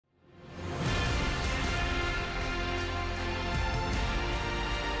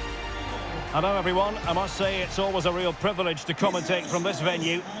Hello everyone, I must say it's always a real privilege to commentate from this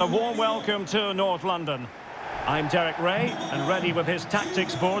venue. A warm welcome to North London. I'm Derek Ray, and ready with his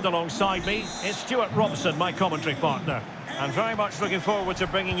tactics board alongside me is Stuart Robson, my commentary partner. And very much looking forward to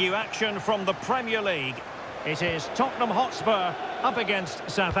bringing you action from the Premier League. It is Tottenham Hotspur up against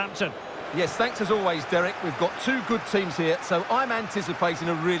Southampton. Yes, thanks as always, Derek. We've got two good teams here, so I'm anticipating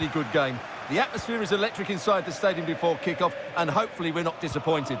a really good game. The atmosphere is electric inside the stadium before kick-off, and hopefully we're not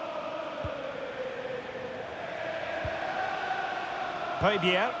disappointed.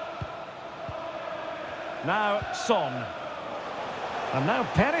 Fabier. Now Son. And now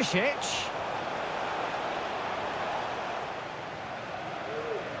Perisic.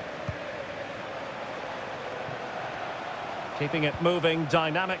 Keeping it moving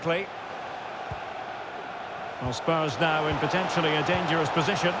dynamically. Well, Spurs now in potentially a dangerous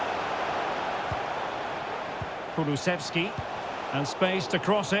position. Kulusevski. And space to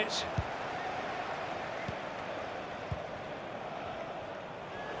cross it.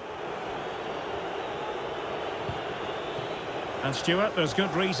 And Stuart, there's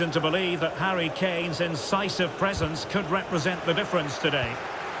good reason to believe that Harry Kane's incisive presence could represent the difference today.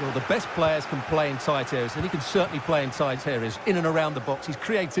 Well, the best players can play in tight areas, and he can certainly play in tight areas, in and around the box. His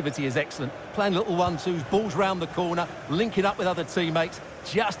creativity is excellent. Playing little one-twos, balls round the corner, linking up with other teammates,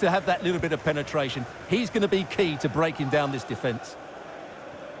 just to have that little bit of penetration. He's going to be key to breaking down this defence.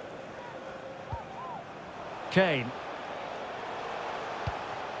 Kane.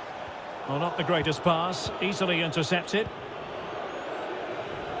 Well, not the greatest pass, easily intercepted.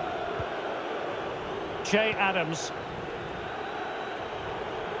 Che Adams.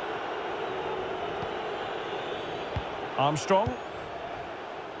 Armstrong.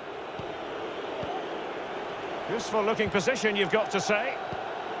 Useful looking position, you've got to say.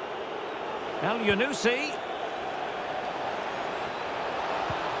 El Yunusi.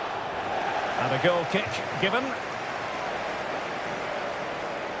 And a goal kick given.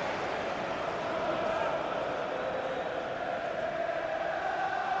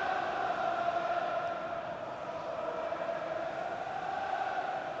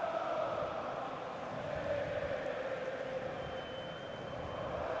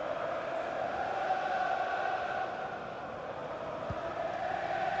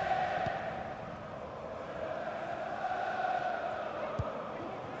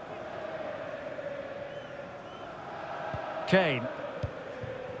 Kane.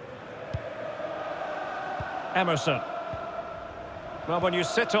 Emerson. Well, when you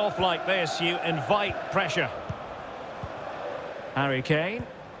sit off like this, you invite pressure. Harry Kane.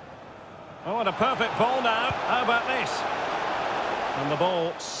 Oh, and a perfect ball now. How about this? And the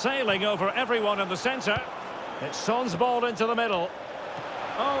ball sailing over everyone in the centre. It's Son's ball into the middle.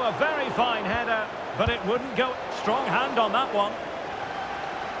 Oh, a very fine header, but it wouldn't go. Strong hand on that one.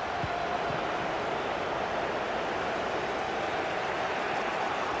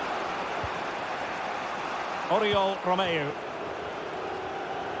 Oriol Romeu.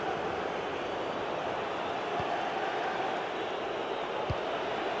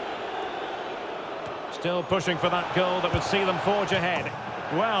 Still pushing for that goal that would see them forge ahead.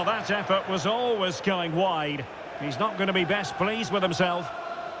 Well, that effort was always going wide. He's not going to be best pleased with himself.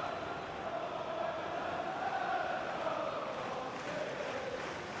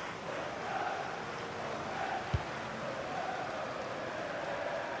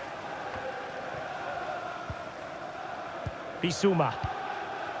 Bissouma.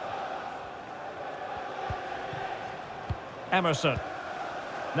 Emerson.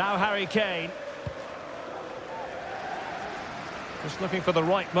 Now Harry Kane. Just looking for the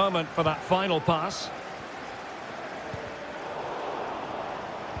right moment for that final pass.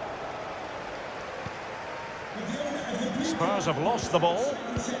 Spurs have lost the ball.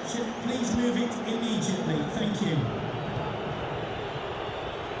 Please move it immediately. Thank you.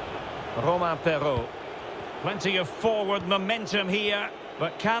 Romain Perrault. Plenty of forward momentum here,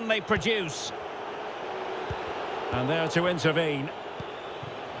 but can they produce? And there to intervene.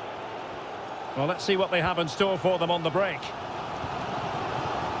 Well, let's see what they have in store for them on the break.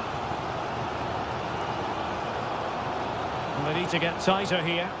 And they need to get tighter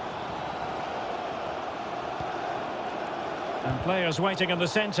here. And players waiting in the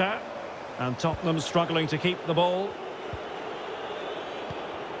centre. And Tottenham struggling to keep the ball.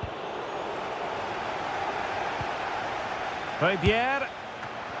 Fabier,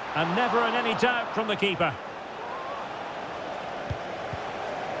 and never in any doubt from the keeper.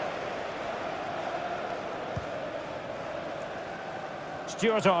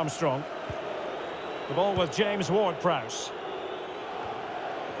 Stuart Armstrong. The ball with James Ward-Prowse.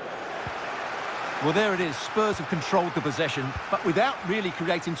 Well, there it is. Spurs have controlled the possession, but without really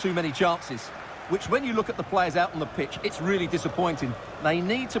creating too many chances, which when you look at the players out on the pitch, it's really disappointing. They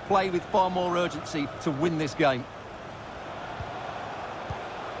need to play with far more urgency to win this game.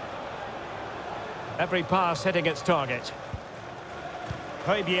 Every pass hitting its target.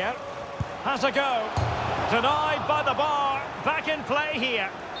 Højbjerg has a go. Denied by the bar. Back in play here.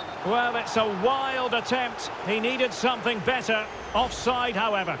 Well, it's a wild attempt. He needed something better. Offside,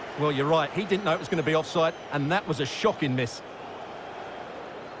 however. Well, you're right. He didn't know it was going to be offside, and that was a shocking miss.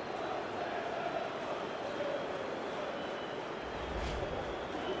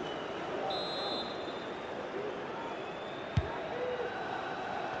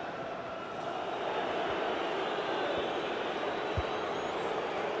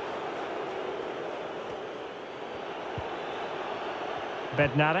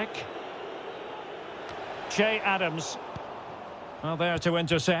 Bednarek. Che Adams. Well, there to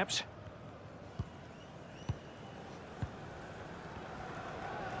intercept.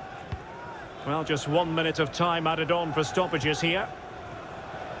 Well, just 1 minute of time added on for stoppages here.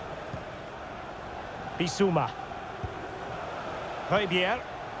 Bissouma. Højbjerg.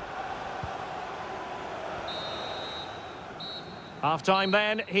 Half-time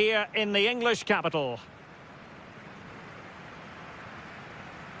then, here in the English capital.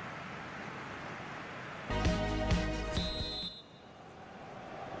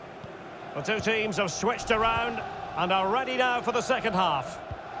 The two teams have switched around and are ready now for the second half.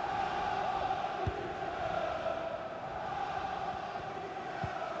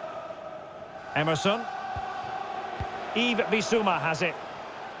 Emerson. Yves Bissouma has it.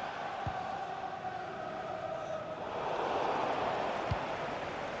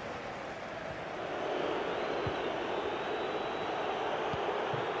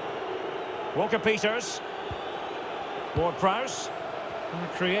 Walker-Peters. Ward-Prowse.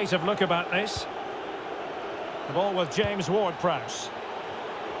 A creative look about this. The ball with James Ward-Prowse.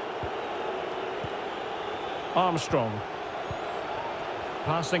 Armstrong.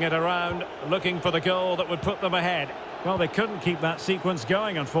 Passing it around, looking for the goal that would put them ahead. Well, they couldn't keep that sequence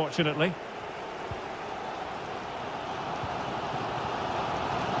going, unfortunately.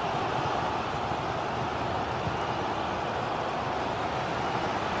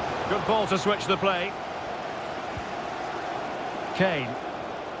 Good ball to switch the play. Kane.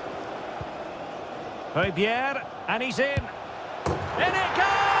 Højbjerg, and he's in. In it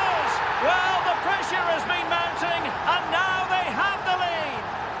goes! Well, the pressure has been mounting, and now they have the lead.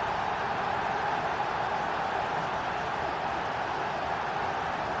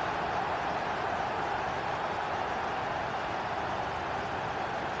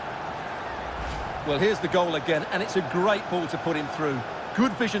 Well, here's the goal again, and it's a great ball to put him through.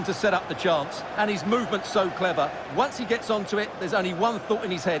 Good vision to set up the chance, and his movement's so clever. Once he gets onto it, there's only one thought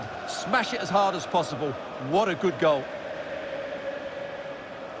in his head. Smash it as hard as possible. What a good goal.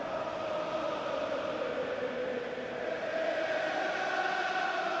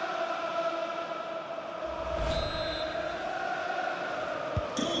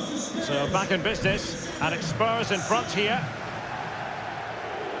 So back in business, and it's Spurs in front here.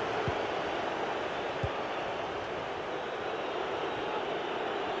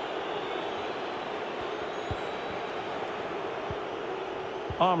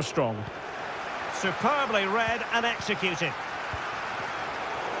 Armstrong. Superbly read and executed.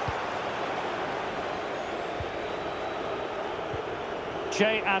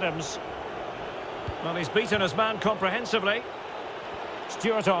 Che Adams. Well, he's beaten his man comprehensively.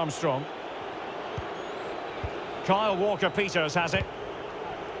 Stuart Armstrong. Kyle Walker-Peters has it.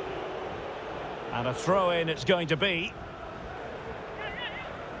 And a throw-in it's going to be.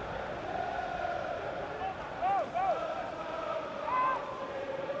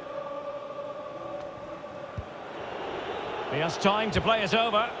 He has time to play it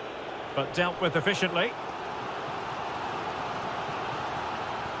over, but dealt with efficiently.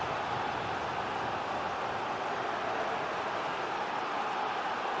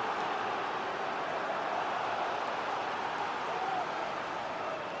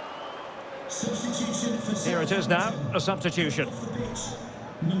 Substitution for Here it is now, a substitution. Off the pitch,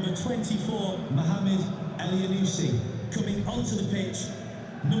 number 24, Mohamed Elyounoussi. Coming onto the pitch,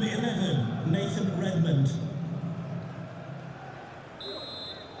 number 11, Nathan Redmond.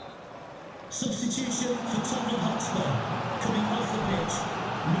 Substitution for Tottenham Hotspur. Coming off the pitch,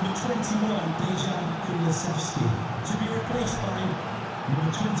 number 21, Dejan Kulusevski. To be replaced by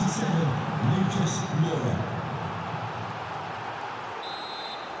number 27, Lucas Moura.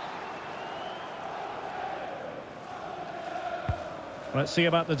 Let's see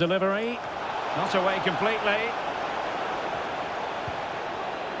about the delivery. Not away completely.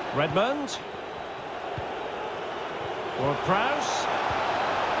 Redmond. Ward-Prowse.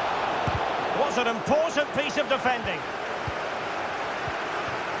 Was an important piece of defending.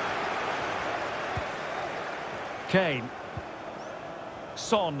 Kane.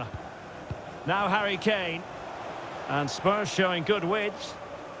 Son. Now Harry Kane. And Spurs showing good width.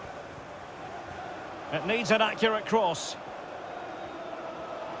 It needs an accurate cross.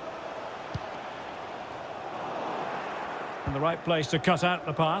 In the right place to cut out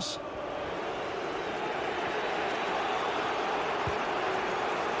the pass.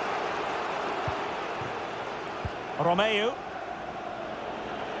 Romeu.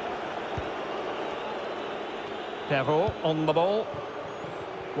 Perrault on the ball.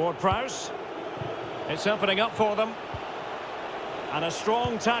 Ward-Prowse. It's opening up for them. And a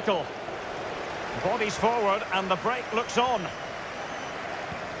strong tackle. Bodies forward and the break looks on.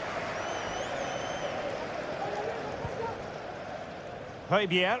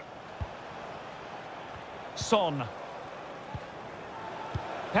 Højbjerg. Son.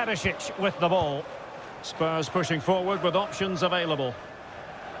 Perisic with the ball. Spurs pushing forward with options available.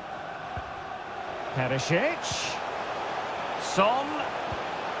 Perisic. Son.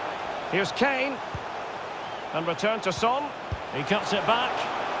 Here's Kane. And return to Son. He cuts it back.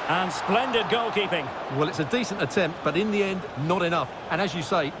 And splendid goalkeeping. Well, it's a decent attempt, but in the end, not enough. And as you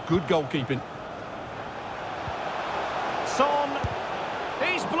say, good goalkeeping. Son.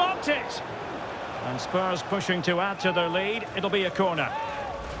 He's blocked it. And Spurs pushing to add to their lead. It'll be a corner.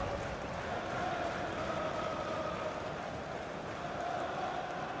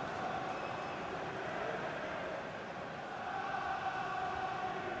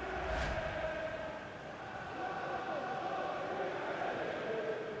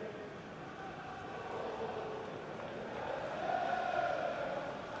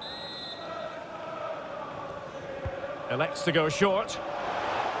 Elects to go short.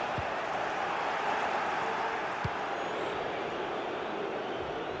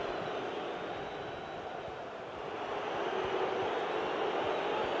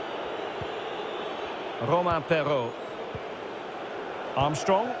 Romain Perrault.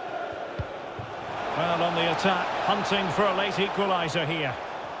 Armstrong. Well, on the attack, hunting for a late equaliser here.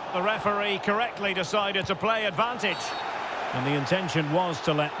 The referee correctly decided to play advantage. And the intention was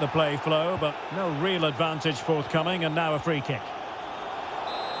to let the play flow, but no real advantage forthcoming, and now a free kick.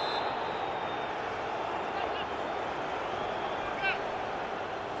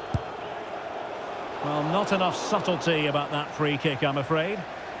 Well, not enough subtlety about that free kick, I'm afraid.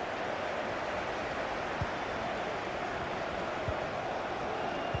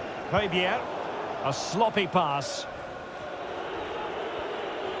 Højbjerg. A sloppy pass.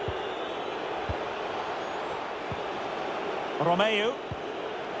 Romeu.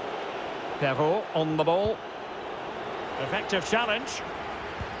 Perrault on the ball. Effective challenge.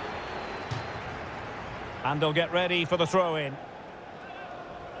 And they'll get ready for the throw-in.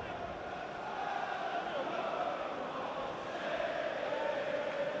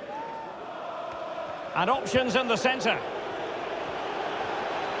 And options in the centre.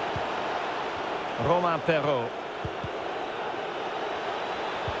 Romain Perrault.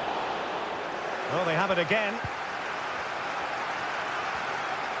 Well, they have it again.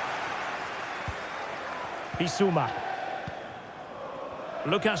 Bissouma.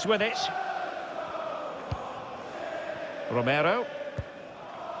 Lucas with it. Romero.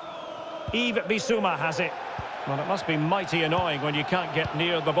 Yves Bissouma has it. Well, it must be mighty annoying when you can't get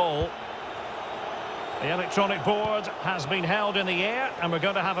near the ball. The electronic board has been held in the air, and we're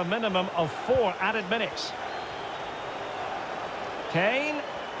going to have a minimum of 4 added minutes. Kane.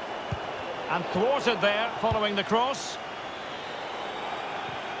 And thwarted there following the cross.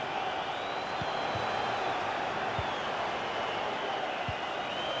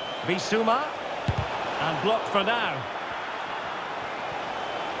 Bissouma. And blocked for now.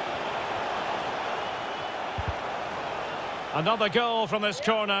 Another goal from this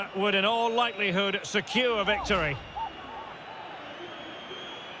corner would in all likelihood secure victory.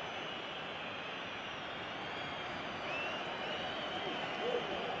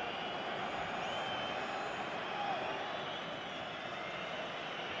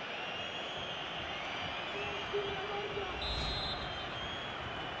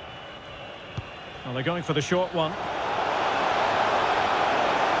 Well, they're going for the short one.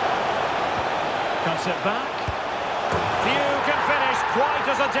 Cuts it back. Few can finish quite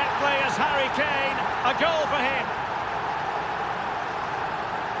as adeptly as Harry Kane. A goal for him.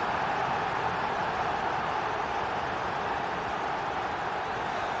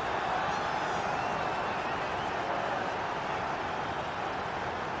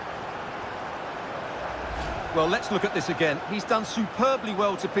 Well, let's look at this again. He's done superbly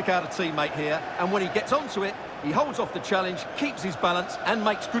well to pick out a teammate here, and when he gets onto it, he holds off the challenge, keeps his balance, and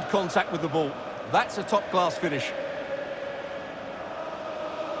makes good contact with the ball. That's a top-class finish.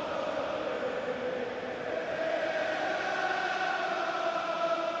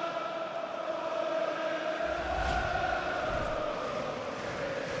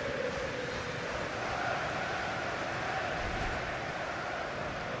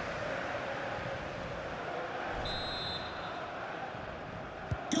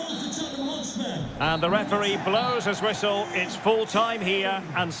 And the referee blows his whistle. It's full time here,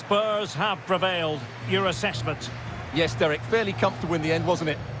 and Spurs have prevailed. Your assessment? Yes, Derek, fairly comfortable in the end,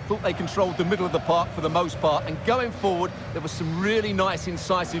 wasn't it? Thought they controlled the middle of the park for the most part, and going forward, there were some really nice,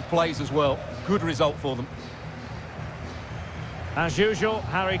 incisive plays as well. Good result for them. As usual,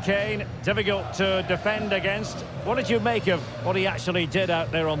 Harry Kane, difficult to defend against. What did you make of what he actually did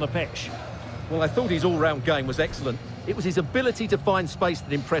out there on the pitch? Well, I thought his all-round game was excellent. It was his ability to find space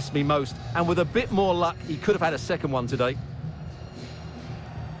that impressed me most, and with a bit more luck, he could have had a second one today.